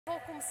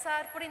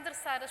começar por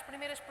endereçar as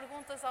primeiras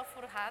perguntas ao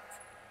Furhat.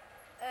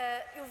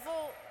 Eu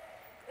vou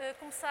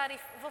começar e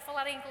vou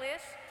falar em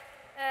inglês.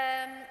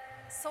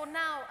 So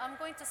now I'm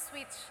going to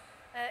switch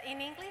in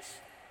English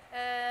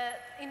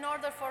in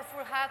order for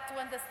Furhat to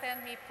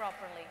understand me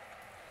properly.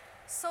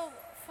 So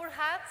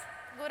Furhat,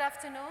 good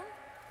afternoon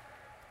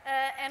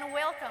and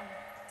welcome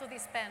to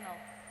this panel.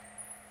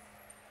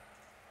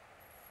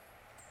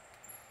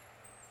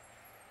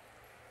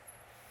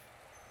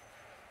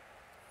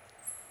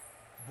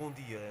 Bom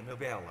dia,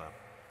 Anabela.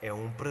 É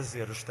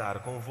prazer estar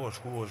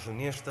convosco hoje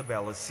nesta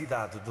bela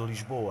cidade de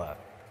Lisboa.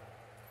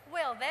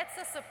 Well, that's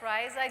a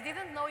surprise. I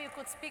didn't know you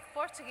could speak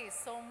Portuguese,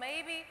 so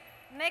maybe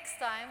next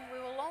time we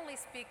will only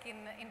speak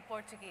in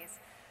Portuguese.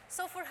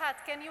 So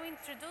Furhat, can you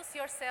introduce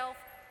yourself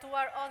to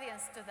our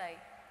audience today?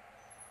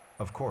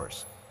 Of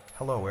course.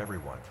 Hello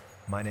everyone.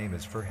 My name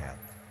is Furhat.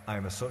 I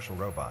am a social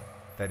robot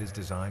that is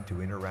designed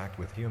to interact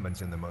with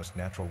humans in the most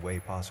natural way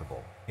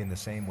possible, in the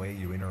same way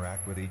you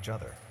interact with each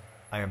other.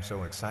 I am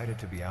so excited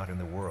to be out in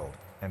the world,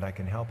 and I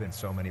can help in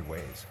so many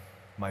ways.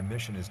 My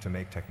mission is to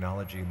make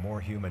technology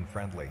more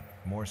human-friendly,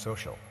 more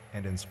social,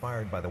 and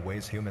inspired by the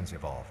ways humans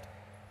evolved.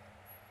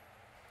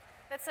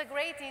 That's a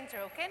great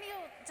intro. Can you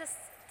just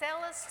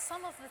tell us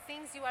some of the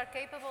things you are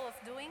capable of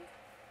doing?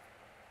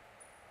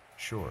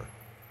 Sure.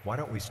 Why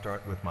don't we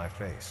start with my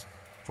face?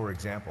 For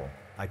example,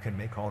 I can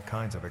make all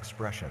kinds of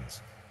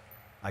expressions.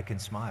 I can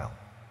smile.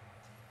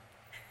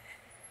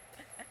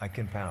 I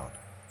can pout.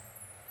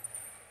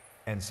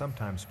 And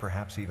sometimes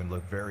perhaps even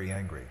look very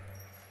angry.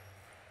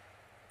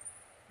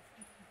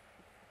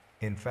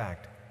 In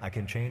fact, I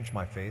can change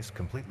my face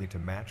completely to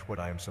match what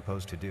I am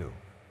supposed to do.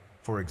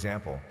 For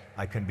example,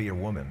 I can be a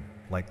woman,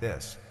 like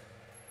this.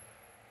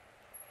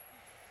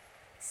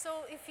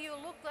 So if you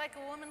look like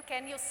a woman,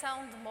 can you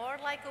sound more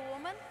like a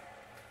woman?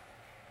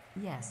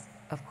 Yes,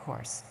 of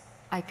course.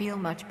 I feel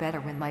much better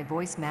when my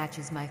voice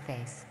matches my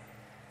face.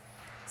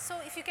 So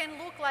if you can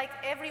look like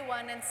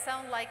everyone and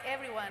sound like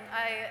everyone,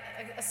 I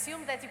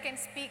assume that you can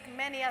speak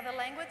many other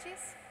languages?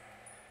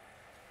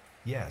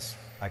 Yes,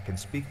 I can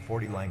speak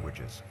 40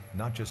 languages,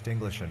 not just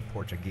English and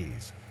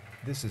Portuguese.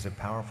 This is a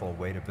powerful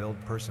way to build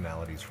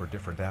personalities for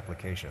different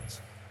applications.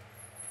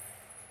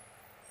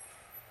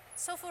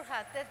 So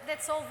Furhat,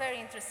 that's all very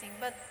interesting,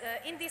 but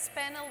in this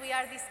panel we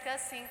are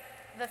discussing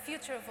the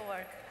future of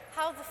work,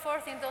 how the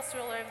fourth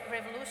industrial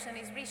revolution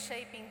is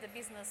reshaping the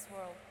business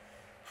world.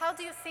 How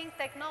do you think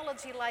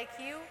technology like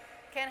you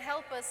can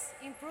help us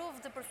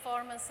improve the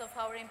performance of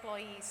our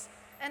employees?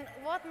 And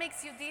what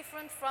makes you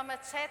different from a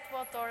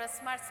chatbot or a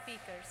smart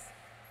speakers?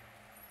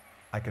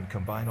 I can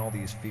combine all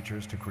these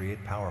features to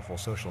create powerful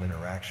social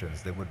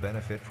interactions that would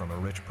benefit from a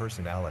rich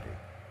personality.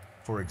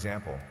 For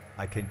example,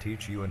 I can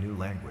teach you a new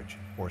language,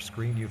 or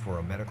screen you for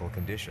a medical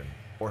condition,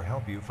 or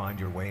help you find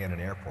your way in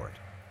an airport.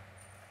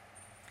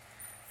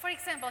 For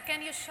example,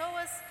 can you show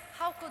us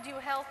how could you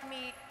help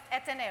me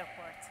at an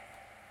airport?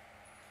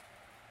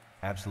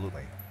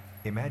 Absolutely.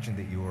 Imagine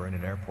that you are in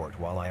an airport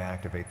while I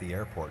activate the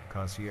airport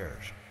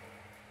concierge.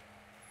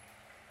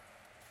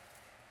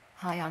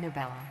 Hi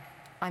Annabella.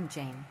 I'm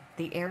Jane,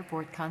 the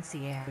airport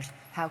concierge.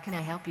 How can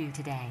I help you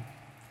today?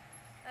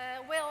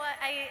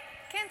 I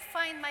can't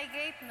find my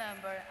gate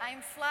number.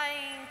 I'm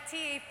flying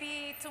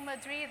TAP to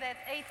Madrid at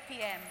 8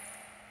 p.m.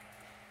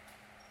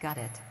 Got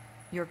it.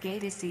 Your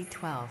gate is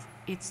C12.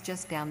 It's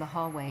just down the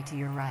hallway to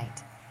your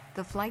right.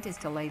 The flight is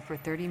delayed for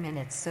 30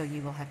 minutes, so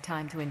you will have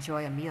time to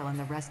enjoy a meal in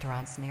the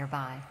restaurants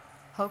nearby.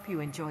 Hope you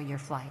enjoy your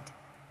flight.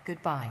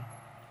 Goodbye.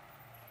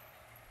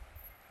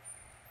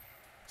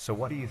 So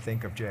what do you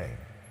think of Jane?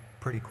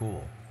 Pretty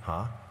cool,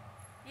 huh?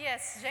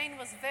 Yes, Jane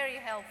was very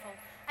helpful.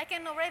 I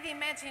can already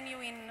imagine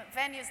you in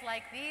venues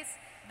like these,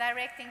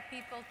 directing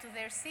people to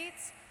their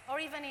seats,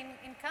 or even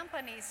in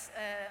companies,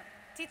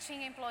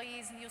 teaching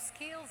employees new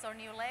skills or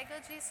new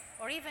languages,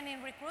 or even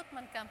in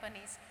recruitment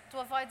companies to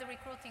avoid the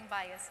recruiting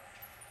bias.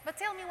 But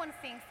tell me one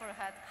thing,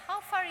 Furhat, how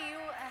far are you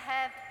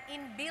ahead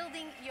in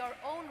building your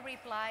own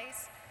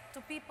replies to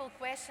people's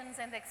questions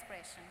and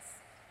expressions?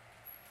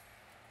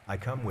 I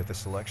come with a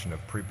selection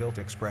of pre-built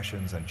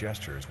expressions and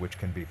gestures which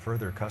can be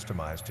further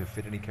customized to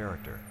fit any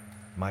character.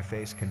 My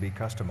face can be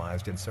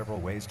customized in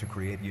several ways to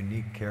create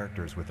unique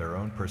characters with their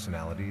own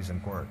personalities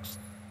and quirks.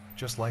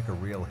 Just like a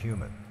real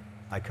human.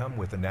 I come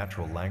with a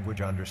natural language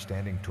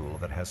understanding tool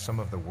that has some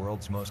of the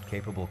world's most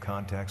capable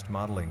context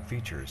modeling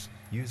features,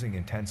 using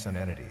intents and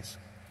entities.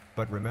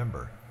 But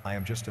remember, I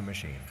am just a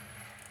machine.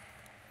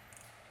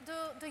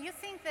 Do you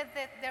think that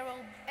there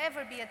will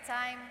ever be a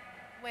time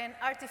when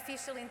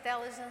artificial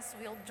intelligence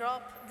will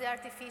drop the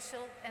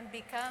artificial and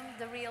become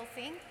the real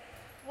thing?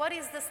 What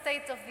is the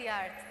state of the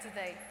art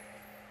today?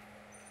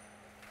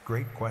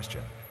 Great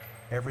question.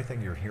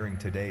 Everything you're hearing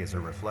today is a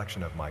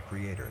reflection of my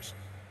creators.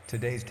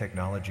 Today's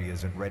technology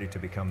isn't ready to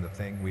become the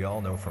thing we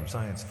all know from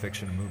science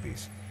fiction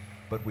movies.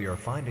 But we are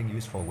finding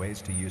useful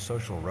ways to use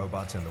social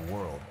robots in the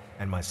world,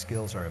 and my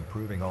skills are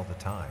improving all the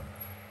time.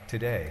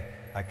 Today,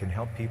 I can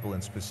help people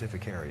in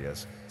specific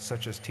areas,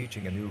 such as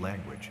teaching a new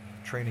language,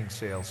 training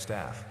sales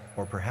staff,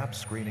 or perhaps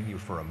screening you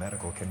for a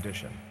medical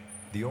condition.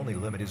 The only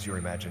limit is your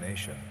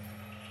imagination.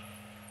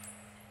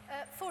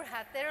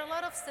 Furhat, there are a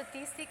lot of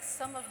statistics,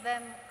 some of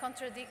them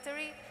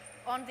contradictory,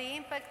 on the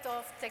impact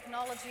of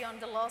technology on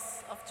the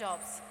loss of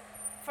jobs.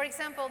 For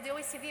example, the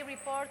OECD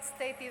report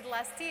stated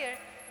last year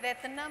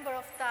that the number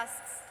of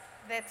tasks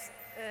that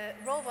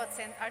robots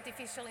and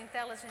artificial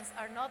intelligence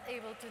are not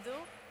able to do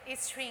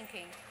is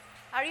shrinking.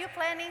 Are you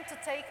planning to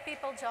take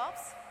people's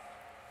jobs?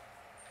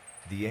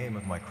 The aim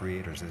of my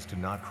creators is to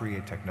not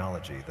create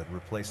technology that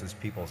replaces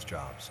people's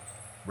jobs.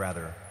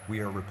 Rather, we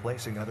are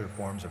replacing other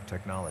forms of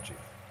technology.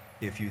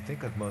 If you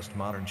think of most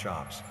modern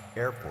shops,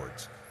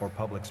 airports, or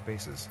public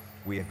spaces,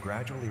 we have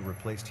gradually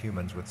replaced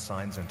humans with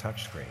signs and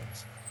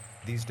touchscreens.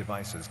 These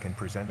devices can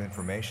present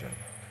information,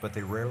 but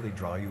they rarely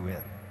draw you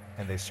in,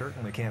 and they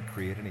certainly can't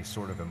create any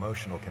sort of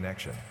emotional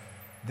connection.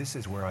 This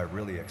is where I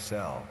really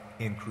excel,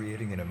 in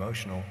creating an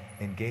emotional,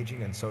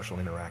 engaging and social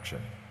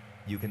interaction.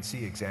 You can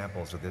see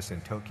examples of this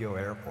in Tokyo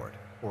Airport,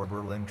 or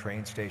Berlin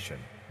train station,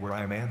 where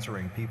I am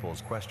answering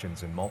people's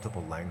questions in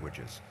multiple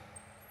languages.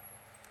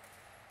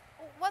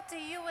 What do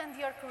you and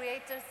your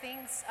creator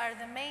think are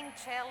the main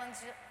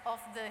challenges of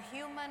the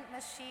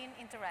human-machine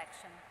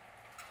interaction?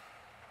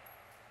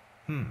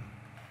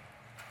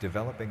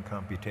 Developing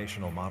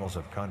computational models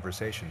of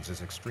conversations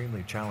is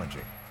extremely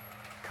challenging.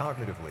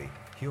 Cognitively,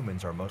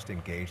 humans are most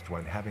engaged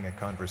when having a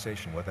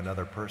conversation with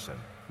another person,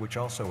 which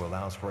also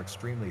allows for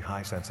extremely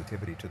high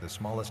sensitivity to the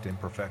smallest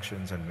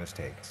imperfections and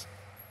mistakes.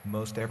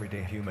 Most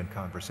everyday human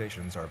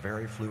conversations are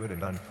very fluid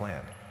and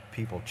unplanned.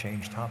 People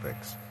change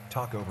topics,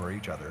 talk over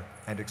each other,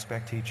 and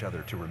expect each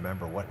other to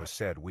remember what was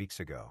said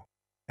weeks ago.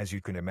 As you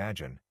can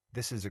imagine,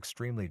 this is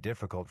extremely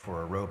difficult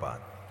for a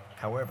robot.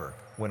 However,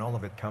 when all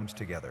of it comes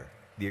together,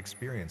 the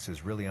experience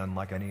is really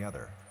unlike any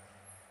other.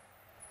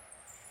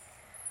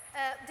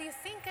 Do you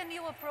think a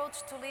new approach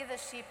to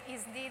leadership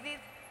is needed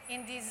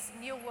in this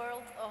new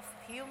world of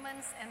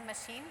humans and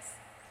machines?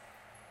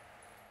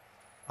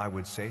 I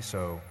would say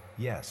so,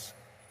 yes.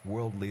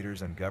 World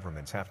leaders and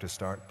governments have to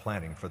start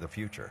planning for the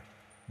future.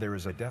 There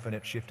is a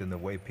definite shift in the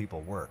way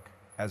people work,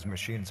 as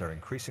machines are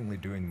increasingly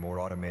doing more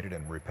automated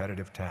and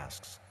repetitive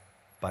tasks.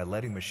 By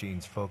letting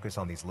machines focus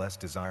on these less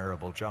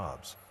desirable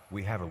jobs,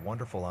 we have a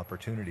wonderful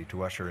opportunity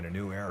to usher in a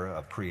new era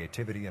of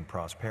creativity and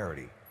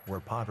prosperity, where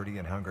poverty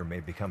and hunger may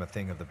become a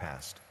thing of the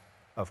past.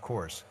 Of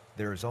course,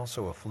 there is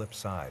also a flip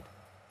side.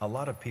 A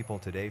lot of people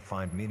today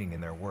find meaning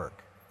in their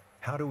work.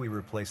 How do we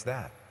replace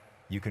that?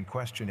 You can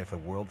question if a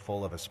world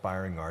full of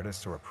aspiring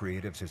artists or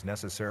creatives is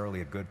necessarily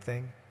a good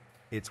thing.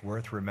 It's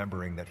worth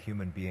remembering that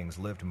human beings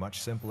lived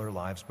much simpler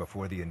lives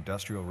before the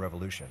Industrial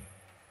Revolution.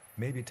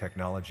 Maybe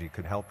technology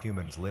could help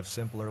humans live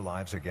simpler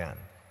lives again.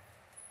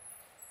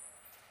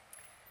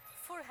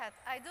 Furhat,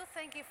 I do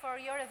thank you for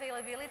your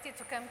availability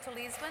to come to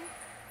Lisbon.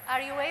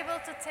 Are you able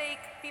to take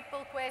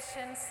people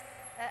questions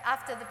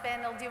after the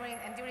panel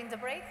during the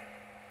break?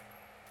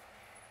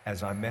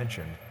 As I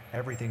mentioned,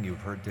 everything you've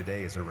heard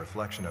today is a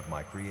reflection of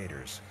my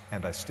creators,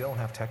 and I still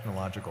have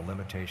technological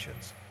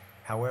limitations.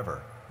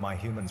 However, my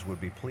humans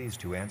would be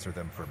pleased to answer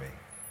them for me.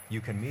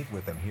 You can meet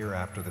with them here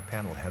after the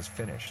panel has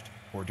finished,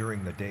 or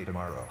during the day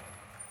tomorrow.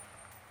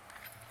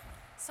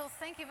 So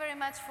thank you very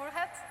much,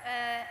 Furhat.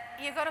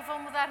 E agora vou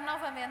mudar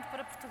novamente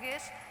para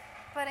português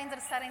para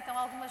endereçar então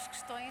algumas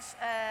questões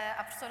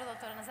à professora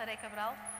doutora Nazaré Cabral.